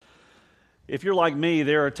If you're like me,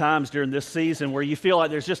 there are times during this season where you feel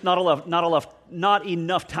like there's just not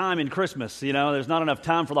enough time in Christmas. You know, there's not enough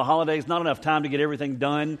time for the holidays, not enough time to get everything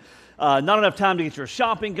done, not enough time to get your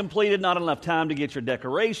shopping completed, not enough time to get your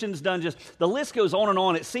decorations done. Just the list goes on and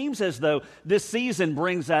on. It seems as though this season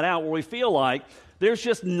brings that out where we feel like there's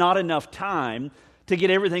just not enough time to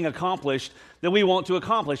get everything accomplished that we want to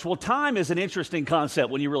accomplish. Well, time is an interesting concept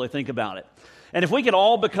when you really think about it. And if we could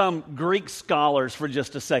all become Greek scholars for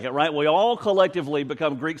just a second, right? We all collectively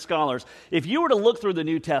become Greek scholars. If you were to look through the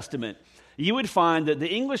New Testament, you would find that the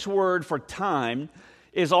English word for time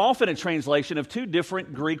is often a translation of two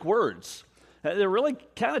different Greek words. They're really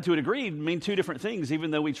kind of, to a degree, mean two different things,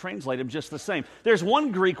 even though we translate them just the same. There's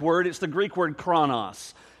one Greek word, it's the Greek word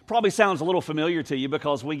chronos. Probably sounds a little familiar to you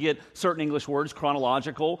because we get certain English words,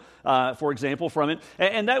 chronological, for example, from it.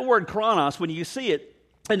 And that word chronos, when you see it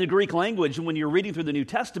in the Greek language, and when you're reading through the New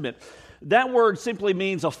Testament, that word simply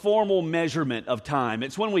means a formal measurement of time.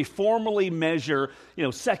 It's when we formally measure,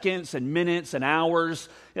 seconds and minutes and hours.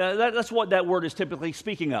 That's what that word is typically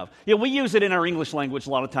speaking of. We use it in our English language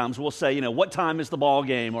a lot of times. We'll say, what time is the ball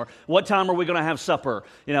game, or what time are we going to have supper,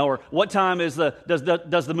 or what time does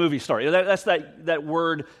the movie start? That's that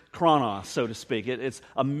word chronos, so to speak. It's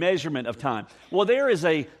a measurement of time. Well, there is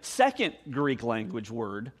a second Greek language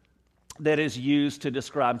word that is used to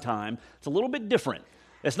describe time. It's a little bit different.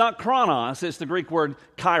 It's not chronos, it's the Greek word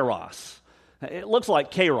kairos. It looks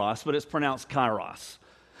like kairos, but it's pronounced kairos.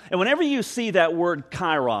 And whenever you see that word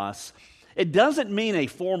kairos, it doesn't mean a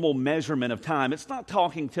formal measurement of time. It's not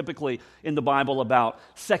talking typically in the Bible about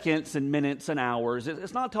seconds and minutes and hours.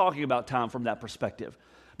 It's not talking about time from that perspective.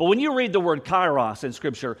 But when you read the word kairos in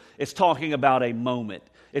Scripture, it's talking about a moment.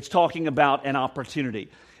 It's talking about an opportunity.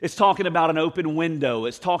 It's talking about an open window.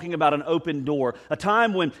 It's talking about an open door. A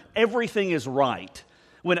time when everything is right,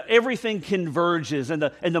 when everything converges and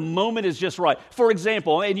the moment is just right. For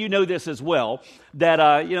example, and you know this as well,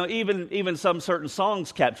 that even some certain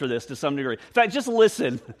songs capture this to some degree. In fact, just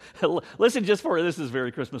listen. Listen just for, this is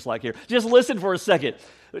very Christmas-like here. Just listen for a second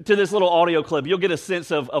to this little audio clip. You'll get a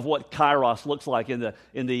sense of what kairos looks like in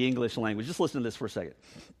the English language. Just listen to this for a second.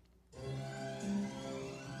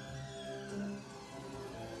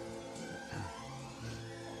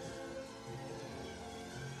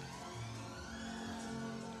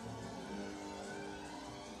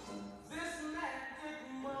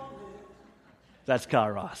 That's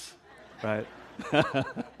kairos, right?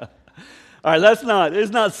 All right,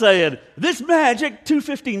 it's not saying, this magic,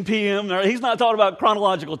 2:15 p.m. He's not talking about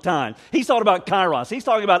chronological time. He's talking about kairos. He's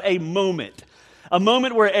talking about a moment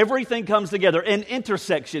where everything comes together, an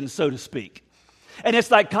intersection, so to speak. And it's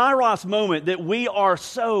that kairos moment that we are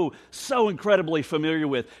so incredibly familiar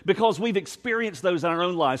with because we've experienced those in our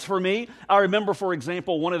own lives. For me, I remember, for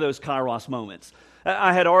example, one of those kairos moments.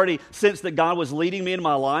 I had already sensed that God was leading me in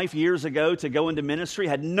my life years ago to go into ministry.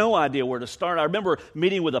 Had no idea where to start. I remember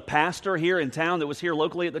meeting with a pastor here in town that was here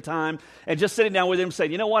locally at the time and just sitting down with him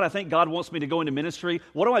saying, you know what, I think God wants me to go into ministry.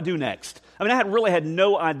 What do I do next? I mean, I had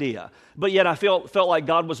no idea. But yet I felt like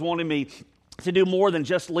God was wanting me to do more than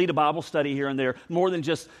just lead a Bible study here and there, more than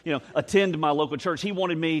just, attend my local church. He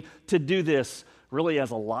wanted me to do this really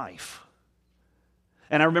as a life.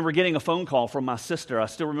 And I remember getting a phone call from my sister. I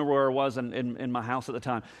still remember where I was in my house at the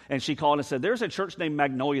time. And she called and said, there's a church named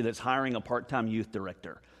Magnolia that's hiring a part-time youth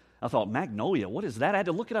director. I thought, Magnolia, what is that? I had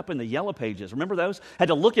to look it up in the Yellow Pages. Remember those? Had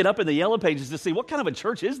to look it up in the Yellow Pages to see what kind of a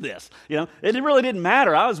church is this? It really didn't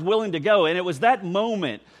matter. I was willing to go. And it was that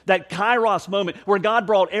moment, that kairos moment, where God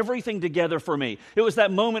brought everything together for me. It was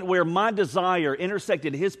that moment where my desire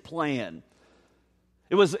intersected His plan.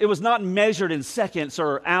 It was not measured in seconds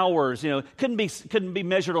or hours. Couldn't be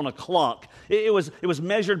measured on a clock. It was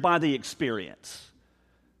measured by the experience.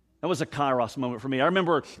 That was a kairos moment for me. I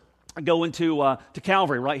remember going to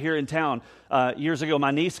Calvary right here in town years ago.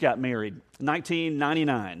 My niece got married,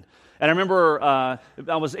 1999. And I remember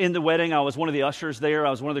I was in the wedding. I was one of the ushers there. I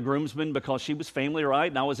was one of the groomsmen because she was family, right?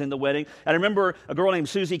 And I was in the wedding. And I remember a girl named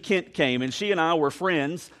Susie Kent came, and she and I were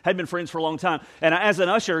friends, had been friends for a long time. And as an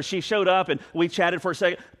usher, she showed up, and we chatted for a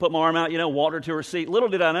second, put my arm out, walked her to her seat. Little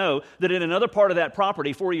did I know that in another part of that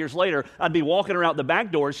property, 4 years later, I'd be walking her out the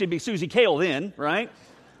back door. She'd be Susie Kale then, right?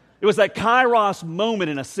 It was that kairos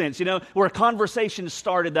moment in a sense, where a conversation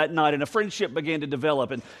started that night and a friendship began to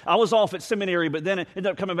develop. And I was off at seminary, but then it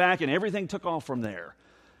ended up coming back and everything took off from there.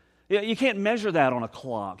 You can't measure that on a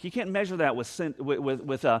clock. You can't measure that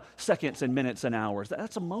with seconds and minutes and hours.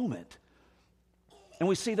 That's a moment. And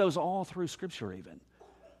we see those all through Scripture even.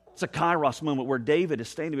 It's a kairos moment where David is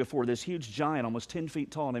standing before this huge giant, almost 10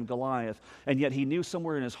 feet tall, named Goliath, and yet he knew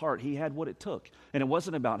somewhere in his heart he had what it took. And it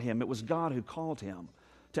wasn't about him. It was God who called him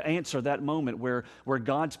to answer that moment where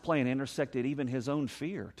God's plan intersected even his own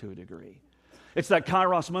fear to a degree. It's that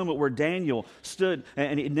Kairos moment where Daniel stood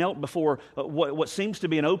and he knelt before what seems to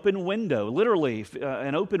be an open window, literally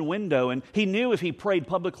an open window, and he knew if he prayed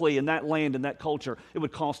publicly in that land and that culture, it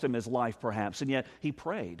would cost him his life perhaps, and yet he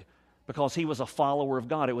prayed because he was a follower of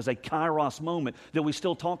God. It was a Kairos moment that we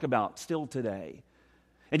still talk about still today.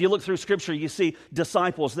 And you look through Scripture, you see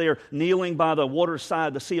disciples there kneeling by the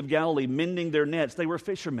waterside, the Sea of Galilee, mending their nets. They were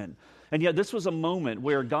fishermen. And yet this was a moment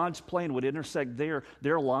where God's plan would intersect their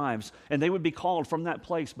lives, and they would be called from that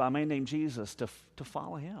place by a man named Jesus to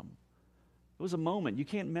follow him. It was a moment. You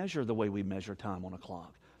can't measure the way we measure time on a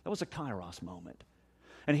clock. That was a Kairos moment.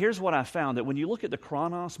 And here's what I found, that when you look at the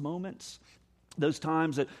Chronos moments, those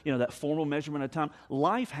times that, that formal measurement of time,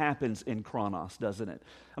 life happens in Chronos, doesn't it?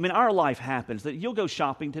 I mean, our life happens. That you'll go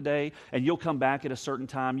shopping today and you'll come back at a certain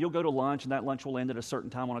time. You'll go to lunch and that lunch will end at a certain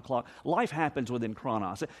time on a clock. Life happens within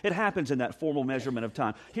Chronos. It happens in that formal measurement of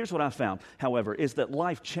time. Here's what I found, however, is that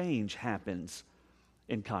life change happens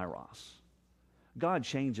in Kairos. God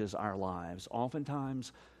changes our lives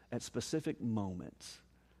oftentimes at specific moments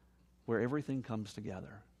where everything comes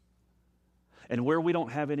together. And where we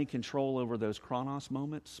don't have any control over those Chronos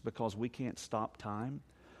moments because we can't stop time,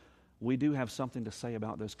 we do have something to say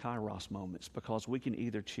about those Kairos moments because we can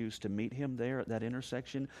either choose to meet him there at that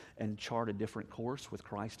intersection and chart a different course with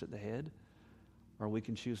Christ at the head, or we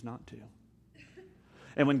can choose not to.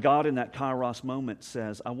 And when God in that Kairos moment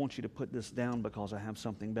says, I want you to put this down because I have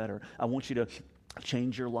something better. I want you to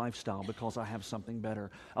change your lifestyle because I have something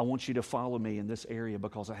better. I want you to follow me in this area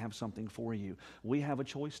because I have something for you. We have a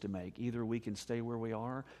choice to make. Either we can stay where we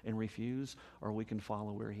are and refuse, or we can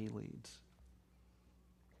follow where he leads.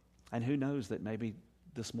 And who knows that maybe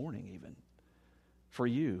this morning even, for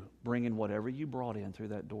you, bringing whatever you brought in through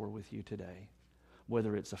that door with you today,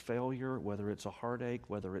 whether it's a failure, whether it's a heartache,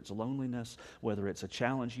 whether it's loneliness, whether it's a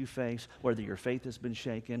challenge you face, whether your faith has been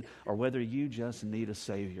shaken, or whether you just need a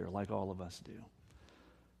Savior like all of us do.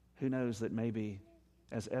 Who knows that maybe,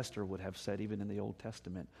 as Esther would have said even in the Old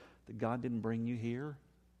Testament, that God didn't bring you here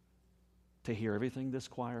to hear everything this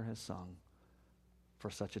choir has sung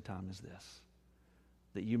for such a time as this,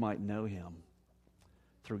 that you might know him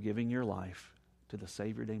through giving your life to the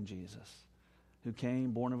Savior named Jesus, who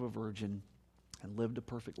came, born of a virgin, and lived a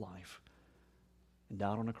perfect life, and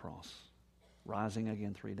died on a cross, rising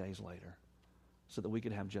again 3 days later, so that we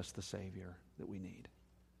could have just the Savior that we need.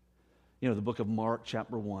 The book of Mark,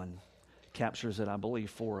 chapter 1, captures it, I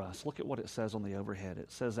believe, for us. Look at what it says on the overhead.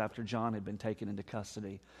 It says, after John had been taken into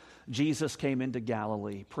custody, Jesus came into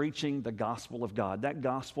Galilee, preaching the gospel of God. That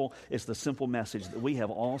gospel is the simple message that we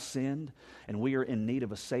have all sinned, and we are in need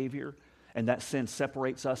of a Savior, and that sin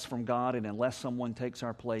separates us from God, and unless someone takes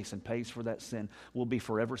our place and pays for that sin, we'll be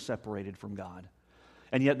forever separated from God.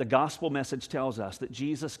 And yet the gospel message tells us that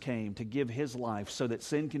Jesus came to give his life so that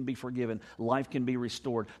sin can be forgiven, life can be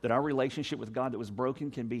restored, that our relationship with God that was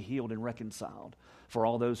broken can be healed and reconciled for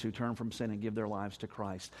all those who turn from sin and give their lives to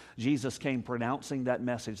Christ. Jesus came pronouncing that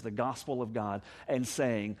message, the gospel of God, and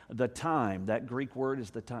saying the time, that Greek word is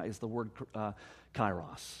the word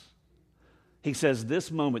kairos. He says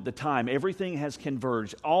this moment, the time, everything has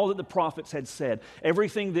converged. All that the prophets had said,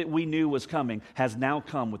 everything that we knew was coming has now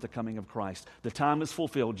come with the coming of Christ. The time is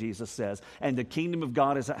fulfilled, Jesus says, and the kingdom of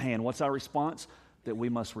God is at hand. What's our response? That we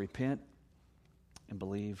must repent and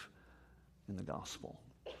believe in the gospel.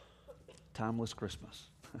 Timeless Christmas.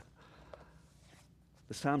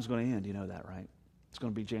 This time's going to end, you know that, right? It's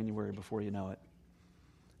going to be January before you know it.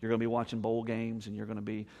 You're going to be watching bowl games, and you're going to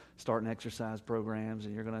be starting exercise programs,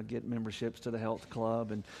 and you're going to get memberships to the health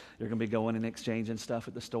club, and you're going to be going and exchanging stuff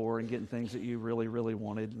at the store and getting things that you really, really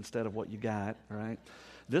wanted instead of what you got, right?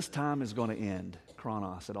 This time is going to end.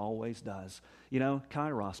 Chronos, it always does.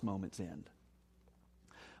 Kairos moments end.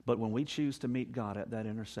 But when we choose to meet God at that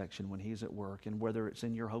intersection, when he's at work, and whether it's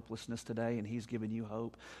in your hopelessness today and he's given you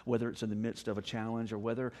hope, whether it's in the midst of a challenge, or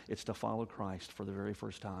whether it's to follow Christ for the very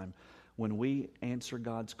first time, when we answer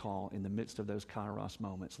God's call in the midst of those kairos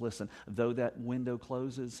moments, listen, though that window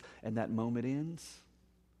closes and that moment ends,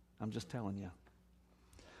 I'm just telling you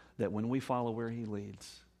that when we follow where he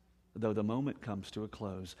leads, though the moment comes to a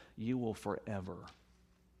close, you will forever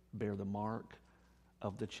bear the mark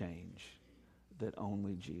of the change that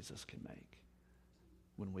only Jesus can make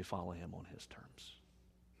when we follow him on his terms.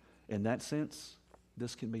 In that sense,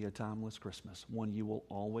 this can be a timeless Christmas, one you will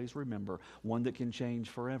always remember, one that can change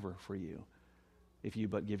forever for you if you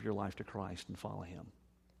but give your life to Christ and follow him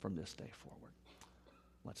from this day forward.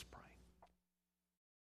 Let's pray.